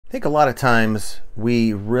I think a lot of times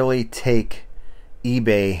we really take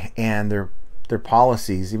eBay and their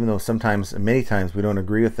policies, even though sometimes, many times, we don't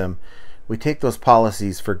agree with them. We take those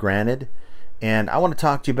policies for granted, and I want to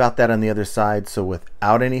talk to you about that on the other side. So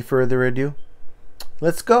without any further ado,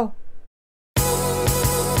 let's go.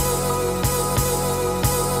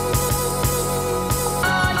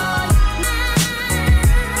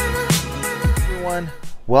 Everyone,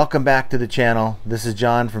 welcome back to the channel. This is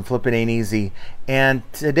John from Flippin' Ain't Easy, and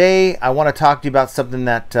today I want to talk to you about something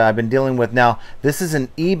that I've been dealing with. Now, this is an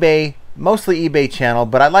eBay, mostly eBay channel,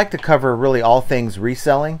 but I like to cover really all things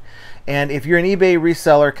reselling. And if you're an eBay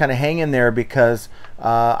reseller, kind of hang in there, because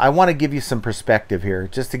I want to give you some perspective here,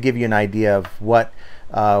 just to give you an idea of what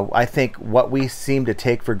I think what we seem to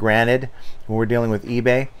take for granted when we're dealing with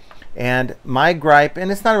eBay. And my gripe,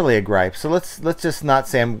 and it's not really a gripe, so let's just not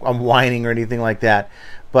say I'm whining or anything like that,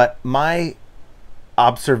 but my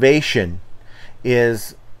observation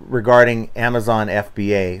is regarding Amazon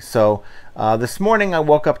FBA. So this morning I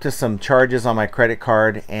woke up to some charges on my credit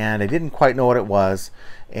card, and I didn't quite know what it was,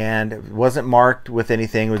 and it wasn't marked with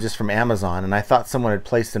anything. It was just from Amazon, and I thought someone had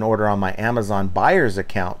placed an order on my Amazon buyer's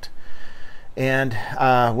account. And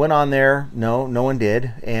went on there, no one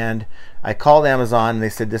did, and I called Amazon, and they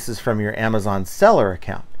said this is from your Amazon seller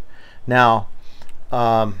account. Now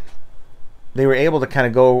they were able to kind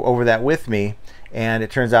of go over that with me, and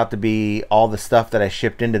it turns out to be all the stuff that I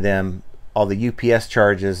shipped into them, all the UPS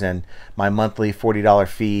charges and my monthly $40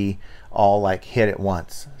 fee, all like hit at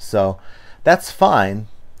once. So that's fine,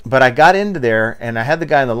 but I got into there and I had the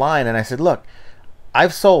guy on the line, and I said, look,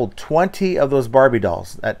 I've sold 20 of those Barbie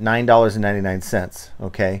dolls at $9.99,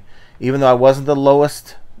 okay? Even though I wasn't the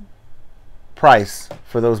lowest price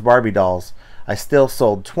for those Barbie dolls, I still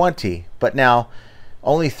sold 20. But now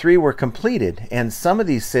only 3 were completed, and some of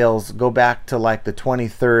these sales go back to like the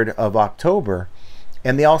 23rd of October,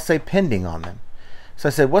 and they all say pending on them. So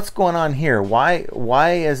I said, what's going on here?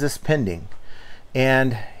 Why is this pending?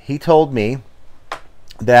 And he told me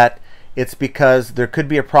that it's because there could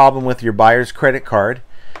be a problem with your buyer's credit card,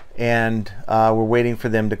 and we're waiting for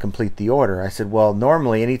them to complete the order. I said, well,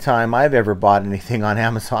 normally anytime I've ever bought anything on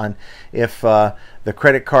Amazon, if the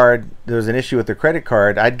credit card, there's an issue with the credit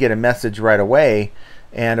card, I'd get a message right away,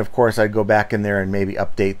 and of course I'd go back in there and maybe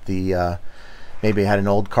update the, maybe I had an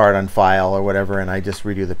old card on file or whatever, and I just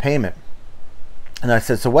redo the payment. And I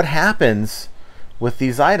said, so what happens with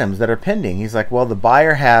these items that are pending? He's like, well, the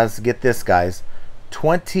buyer has, get this guys,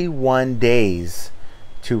 21 days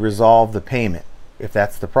to resolve the payment if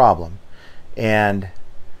that's the problem. And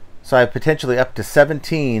so I have potentially up to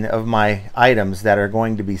 17 of my items that are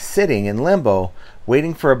going to be sitting in limbo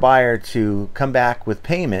waiting for a buyer to come back with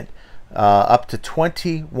payment, up to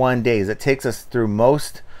 21 days. It takes us through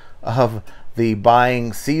most of the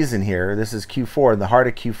buying season here. This is Q4, in the heart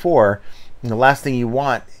of Q4, and the last thing you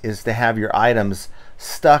want is to have your items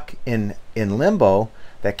stuck in limbo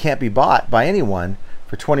that can't be bought by anyone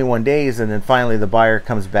for 21 days, and then finally the buyer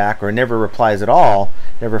comes back or never replies at all,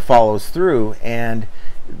 never follows through, and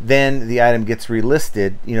then the item gets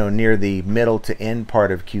relisted, you know, near the middle to end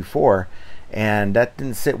part of Q4, and that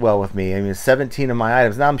didn't sit well with me. I mean, 17 of my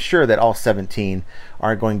items. Now I'm sure that all 17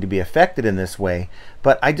 aren't going to be affected in this way,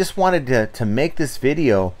 but I just wanted to make this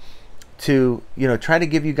video to, you know, try to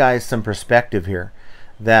give you guys some perspective here,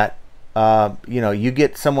 that you know, you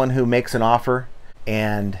get someone who makes an offer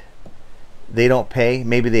and they don't pay.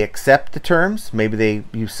 Maybe they accept the terms, maybe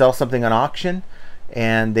you sell something on auction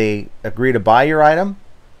and they agree to buy your item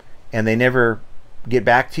and they never get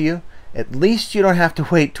back to you. At least you don't have to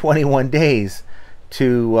wait 21 days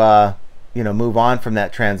to you know, move on from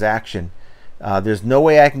that transaction. There's no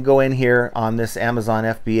way I can go in here on this Amazon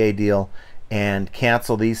FBA deal and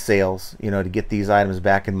cancel these sales, you know, to get these items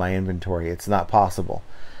back in my inventory. It's not possible,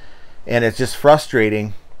 and it's just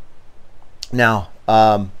frustrating. Now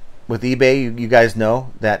with eBay, you guys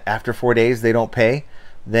know that after 4 days they don't pay,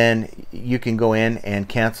 then you can go in and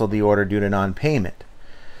cancel the order due to non-payment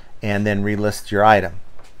and then relist your item.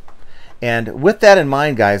 And with that in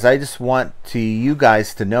mind, guys, I just want you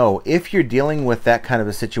guys to know, if you're dealing with that kind of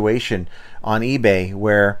a situation on eBay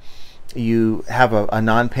where you have a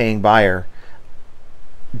non-paying buyer,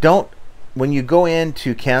 when you go in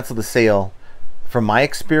to cancel the sale, from my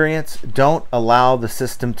experience, don't allow the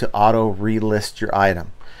system to auto relist your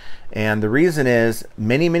item. And the reason is,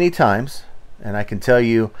 many times, and I can tell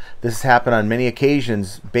you this has happened on many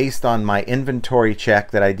occasions based on my inventory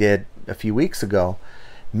check that I did a few weeks ago,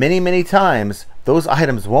 many times those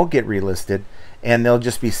items won't get relisted, and they'll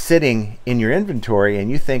just be sitting in your inventory and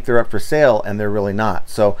you think they're up for sale and they're really not.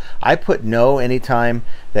 So I put no anytime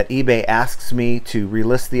that eBay asks me to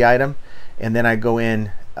relist the item, and then I go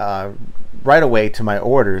in right away to my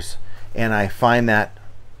orders, and I find that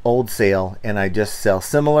old sale and I just sell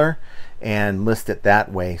similar and list it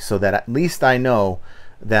that way, so that at least I know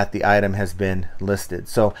that the item has been listed.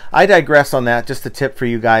 So I digress on that. Just a tip for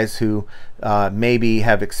you guys who maybe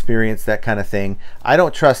have experienced that kind of thing. I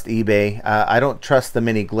don't trust eBay. I don't trust the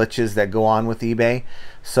many glitches that go on with eBay.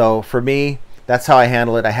 So for me, that's how I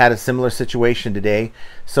handle it. I had a similar situation today,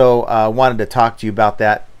 so wanted to talk to you about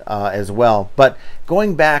that as well. But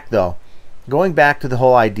going back though, going back to the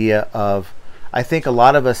whole idea of, I think a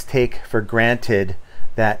lot of us take for granted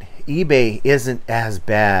that eBay isn't as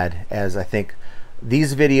bad as I think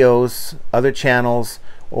these videos, other channels,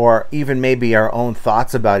 or even maybe our own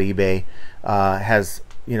thoughts about eBay has,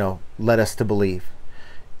 you know, led us to believe.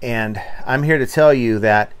 And I'm here to tell you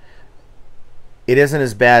that it isn't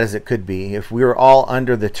as bad as it could be. If we were all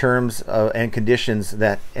under the terms and conditions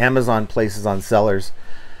that Amazon places on sellers,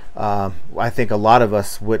 I think a lot of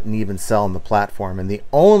us wouldn't even sell on the platform. And the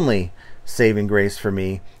only saving grace for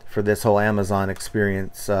me for this whole Amazon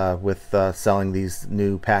experience with selling these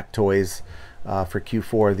new pack toys for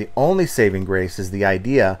Q4, the only saving grace is the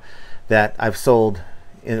idea that I've sold,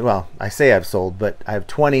 well, I say I've sold, but I have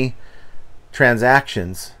 20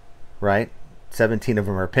 transactions, right? 17 of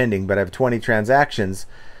them are pending, but I have 20 transactions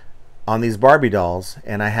on these Barbie dolls,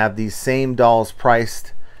 and I have these same dolls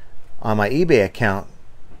priced on my eBay account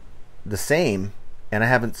the same, and I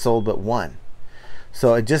haven't sold but one.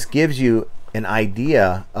 So it just gives you an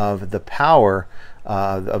idea of the power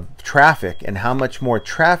of traffic and how much more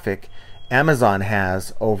traffic Amazon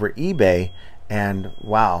has over eBay. And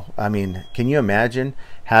wow, I mean, can you imagine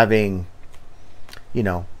having, you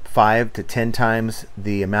know, 5 to 10 times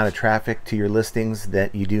the amount of traffic to your listings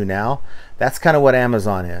that you do now? That's kind of what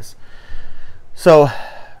Amazon is. So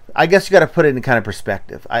I guess you got to put it in kind of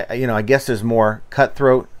perspective. I guess there's more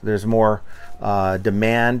cutthroat, there's more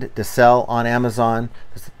demand to sell on Amazon.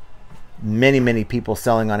 There's many people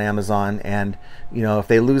selling on Amazon, and you know, if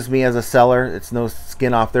they lose me as a seller, it's no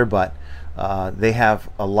skin off their butt. They have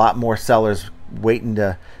a lot more sellers waiting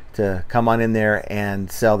to come on in there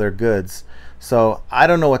and sell their goods. So I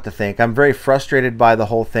don't know what to think. I'm very frustrated by the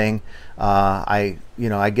whole thing. I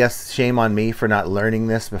guess shame on me for not learning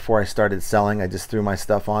this before I started selling. I just threw my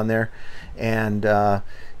stuff on there, and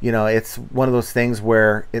it's one of those things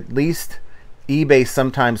where at least eBay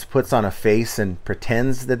sometimes puts on a face and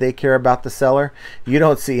pretends that they care about the seller. You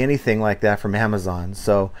don't see anything like that from Amazon.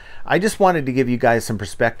 So I just wanted to give you guys some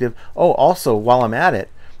perspective. Oh, also, while I'm at it,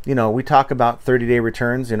 we talk about 30-day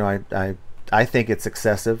returns. I think it's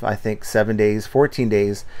excessive. I think 7 days, 14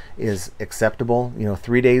 days is acceptable.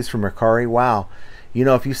 3 days from Mercari. Wow.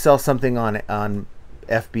 If you sell something on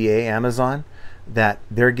FBA, Amazon, that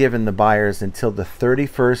they're giving the buyers until the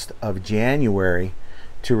 31st of January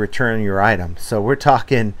to return your item. So we're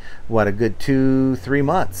talking, what, a good 2-3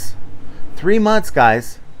 months. 3 months,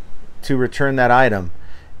 guys, to return that item.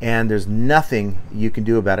 And there's nothing you can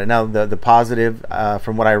do about it. Now, the positive,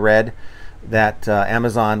 from what I read, that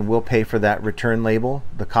Amazon will pay for that return label,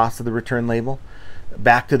 the cost of the return label,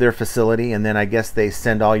 back to their facility, and then I guess they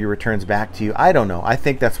send all your returns back to you. I don't know. I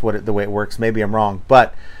think that's the way it works. Maybe I'm wrong,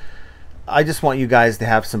 but I just want you guys to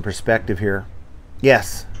have some perspective here.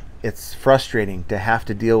 Yes, it's frustrating to have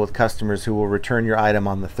to deal with customers who will return your item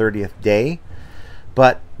on the 30th day,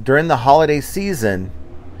 but during the holiday season,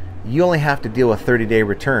 you only have to deal with 30-day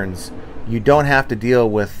returns. You don't have to deal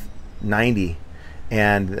with 90.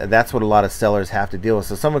 And that's what a lot of sellers have to deal with.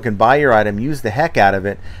 So someone can buy your item, use the heck out of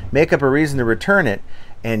it, make up a reason to return it,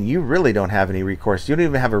 and you really don't have any recourse. You don't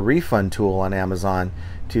even have a refund tool on Amazon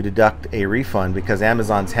to deduct a refund because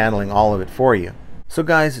Amazon's handling all of it for you. So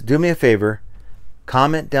guys, do me a favor,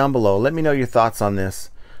 comment down below. Let me know your thoughts on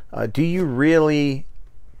this. Do you really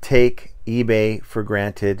take eBay for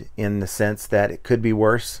granted in the sense that it could be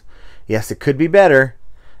worse? Yes, it could be better.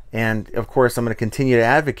 And of course, I'm going to continue to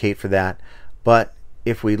advocate for that. But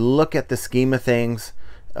if we look at the scheme of things,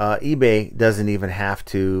 eBay doesn't even have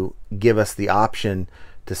to give us the option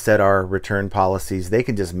to set our return policies. They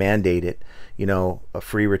can just mandate it,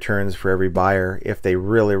 free returns for every buyer if they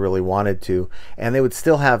really wanted to, and they would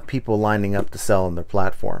still have people lining up to sell on their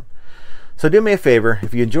platform. So do me a favor,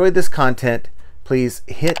 if you enjoyed this content, please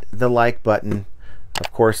hit the like button.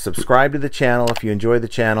 Of course, subscribe to the channel if you enjoy the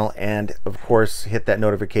channel, and of course hit that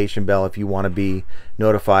notification bell if you want to be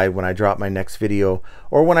notified when I drop my next video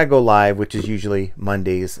or when I go live, which is usually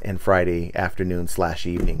Mondays and Friday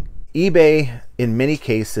afternoon/evening. eBay in many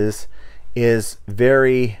cases is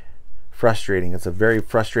very frustrating. It's a very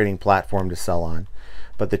frustrating platform to sell on,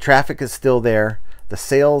 but the traffic is still there, the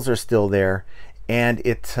sales are still there, and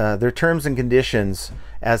their terms and conditions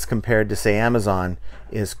as compared to, say, Amazon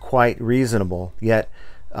is quite reasonable. Yet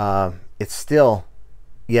it's still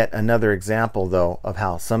yet another example, though, of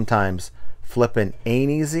how sometimes flipping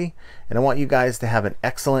ain't easy. And I want you guys to have an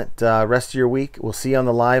excellent rest of your week. We'll see you on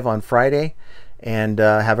the live on Friday, and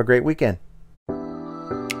have a great weekend.